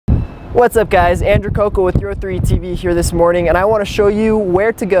What's up guys, Andrew Coca with Your 3 TV here this morning, and I want to show you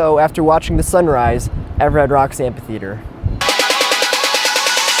where to go after watching the sunrise at Red Rocks Amphitheater.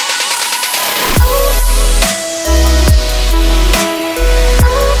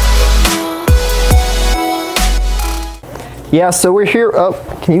 Yeah, so we're here,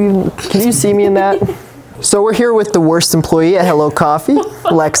 can you see me in that? So we're here with the worst employee at Hello Coffee,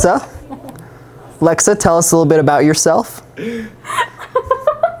 Lexa. Lexa, tell us a little bit about yourself.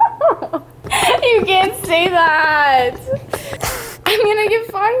 You can't say that. I'm gonna get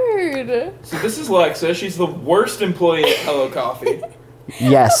fired. So this is Lexa. She's the worst employee at Hello Coffee.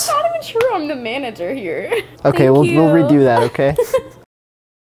 Yes. That's not even true. I'm the manager here. Okay, we'll redo that, okay?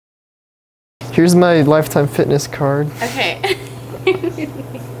 Here's my Lifetime Fitness card. Okay. Okay,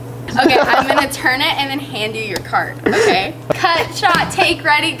 I'm gonna turn it and then hand you your card, okay? Cut, shot, take,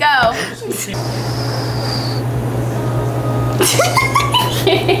 ready, go.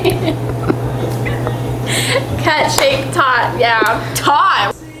 Cut, shake, tot, yeah,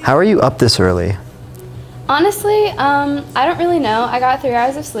 tot. How are you up this early? Honestly, I don't really know. I got 3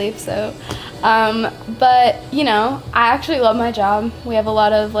 hours of sleep, so, but, you know, I actually love my job. We have a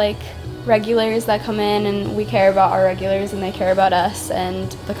lot of, regulars that come in, and we care about our regulars and they care about us,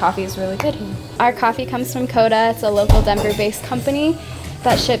 and the coffee is really good here. Our coffee comes from Coca. It's a local Denver-based company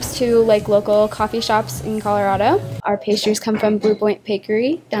that ships to local coffee shops in Colorado. Our pastries come from Blue Point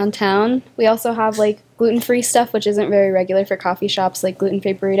Bakery downtown. We also have gluten-free stuff, which isn't very regular for coffee shops, like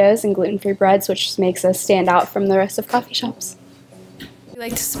gluten-free burritos and gluten-free breads, which makes us stand out from the rest of coffee shops. We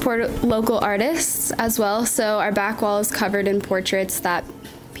like to support local artists as well, so our back wall is covered in portraits that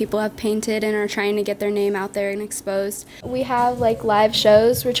people have painted and are trying to get their name out there and exposed. We have live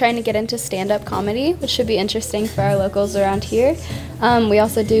shows. We're trying to get into stand-up comedy, which should be interesting for our locals around here. We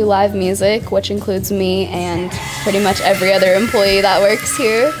also do live music, which includes me and pretty much every other employee that works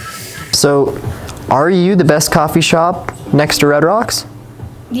here. So, are you the best coffee shop next to Red Rocks?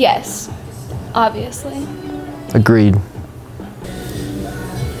 Yes, obviously. Agreed.